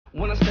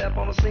When I step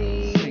on the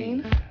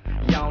scene,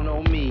 y'all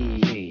know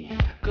me.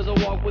 Cause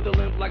I walk with a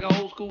limp like a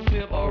old school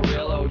pimp or a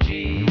real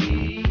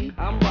OG.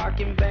 I'm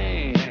rocking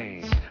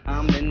bands,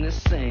 I'm in the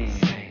scene.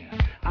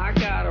 I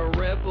got a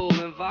Red Bull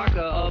and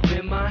vodka up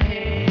in my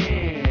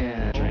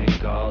hand.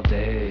 Drink all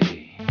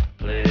day,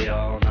 play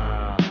all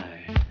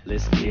night.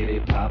 Let's get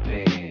it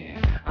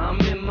poppin'.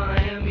 I'm in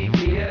Miami,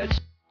 bitch.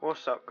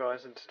 What's up,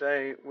 guys? And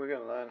today we're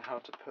going to learn how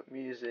to put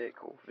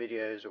music or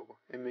videos or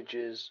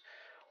images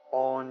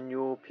on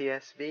your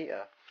PS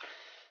Vita.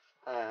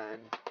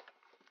 And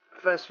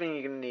first thing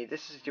you're going to need,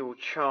 this is your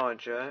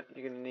charger.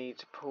 You're going to need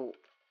to pull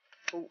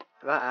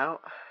that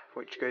out,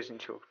 which goes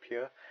into your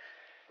computer.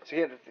 To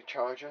get the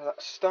charger, that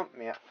stumped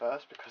me at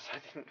first because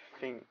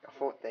I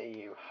thought that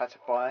you had to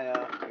buy a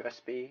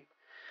USB,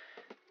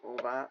 all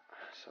that,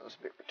 so I was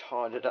a bit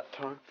retarded at the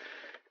time.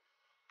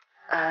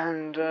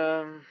 And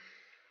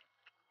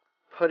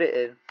put it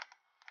in,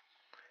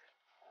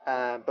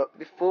 but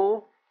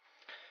before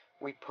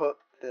we put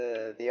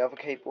the other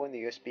cable and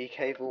the USB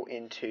cable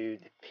into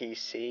the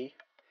PC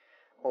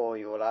or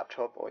your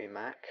laptop or your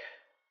Mac,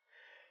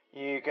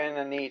 you're going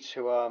to need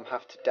to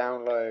have to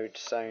download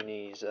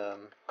Sony's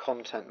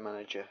content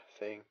manager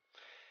thing.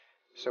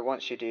 So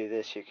once you do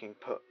this, you can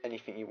put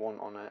anything you want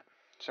on it.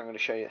 So I'm going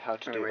to show you how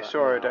to do that.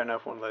 Sorry, I don't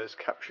have one of those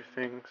capture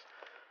things,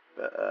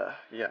 but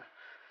yeah,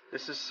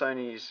 this is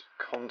Sony's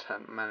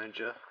content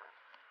manager.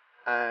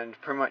 And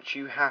pretty much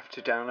you have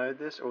to download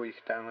this, or you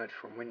can download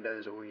from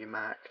Windows or your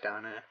Mac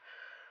down here.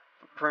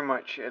 But pretty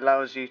much it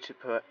allows you to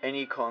put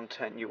any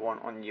content you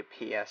want on your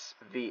PS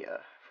Vita,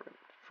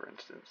 for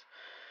instance.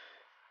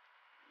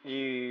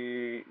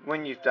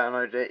 When you've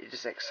downloaded it, you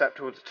just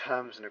accept all the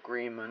terms and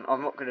agreement.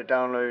 I'm not going to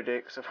download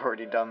it because I've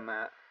already done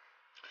that.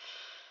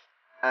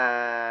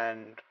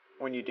 And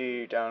when you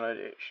do download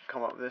it, it should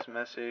come up with this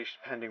message,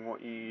 depending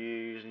what you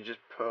use, and just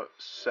put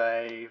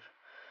save.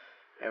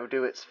 It'll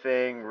do its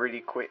thing really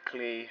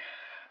quickly,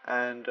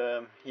 and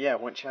yeah,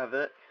 once you have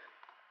it,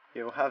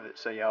 you'll have it.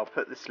 So yeah, I'll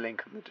put this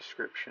link in the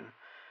description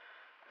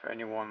for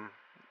anyone.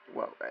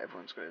 Well,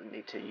 everyone's going to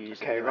need to use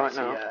it. Okay, right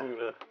now I'm going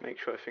to make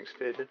sure everything's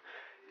fitted.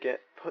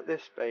 Put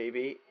this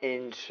baby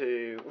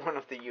into one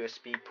of the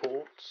USB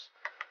ports.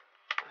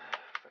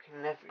 If I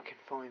can never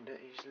find it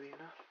easily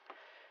enough,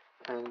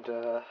 and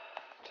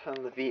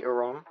turn the Vita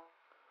on.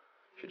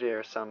 Should hear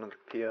a sound on the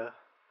computer,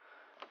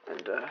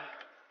 and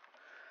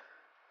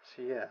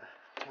so yeah,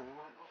 turn the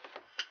light off.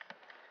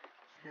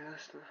 Yeah,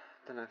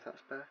 don't know if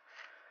that's better.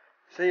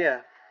 So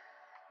yeah,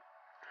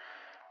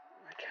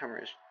 my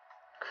camera is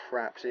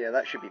crap, so yeah,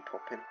 that should be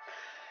popping.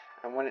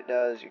 And when it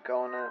does, you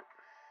go on it.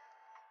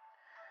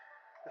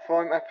 The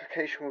following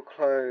application will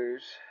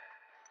close.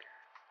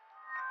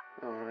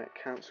 Alright,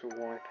 cancel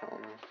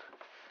wipeout now.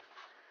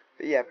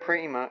 But yeah,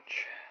 pretty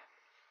much,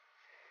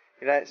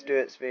 you let it do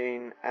its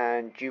thing,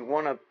 and you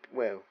want to,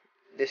 well,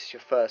 this is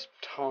your first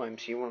time,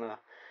 so you want to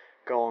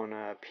go on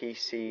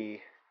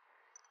PC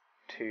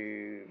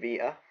to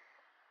Vita.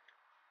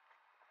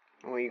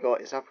 All you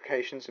got is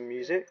applications and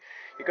music.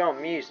 You go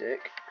on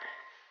music,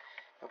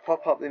 it'll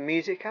pop up the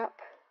music app,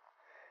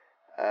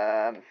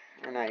 and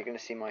now you're going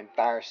to see my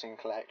embarrassing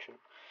collection,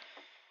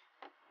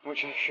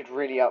 which I should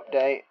really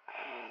update.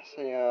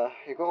 So yeah,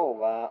 you got all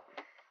that.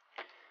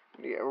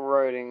 You get a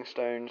Rolling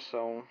Stones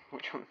song,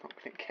 which I'm not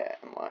going to get.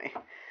 I've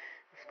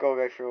got to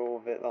go through all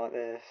of it like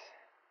this.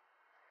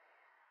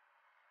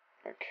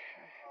 Okay.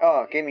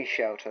 Oh, Gimme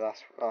Shelter,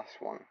 that's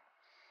one.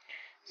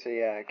 So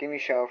yeah, Gimme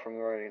Shelter from the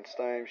Rolling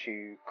Stones,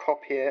 you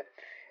copy it,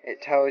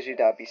 it tells you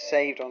that'll be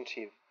saved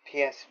onto your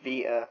PS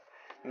Vita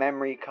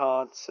memory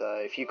card, so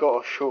if you've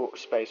got a short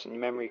space on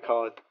your memory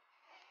card,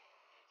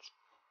 it's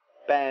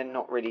better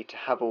not really to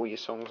have all your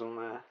songs on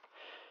there.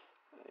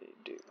 You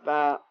do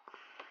that,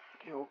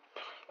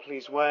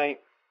 please wait,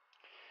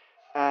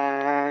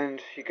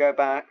 and you go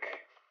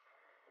back,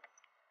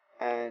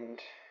 and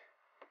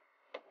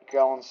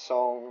go on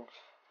songs,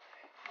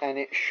 and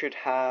it should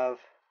have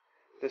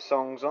the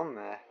songs on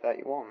there that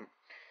you want.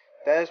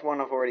 There's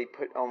one I've already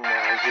put on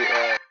my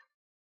Vita.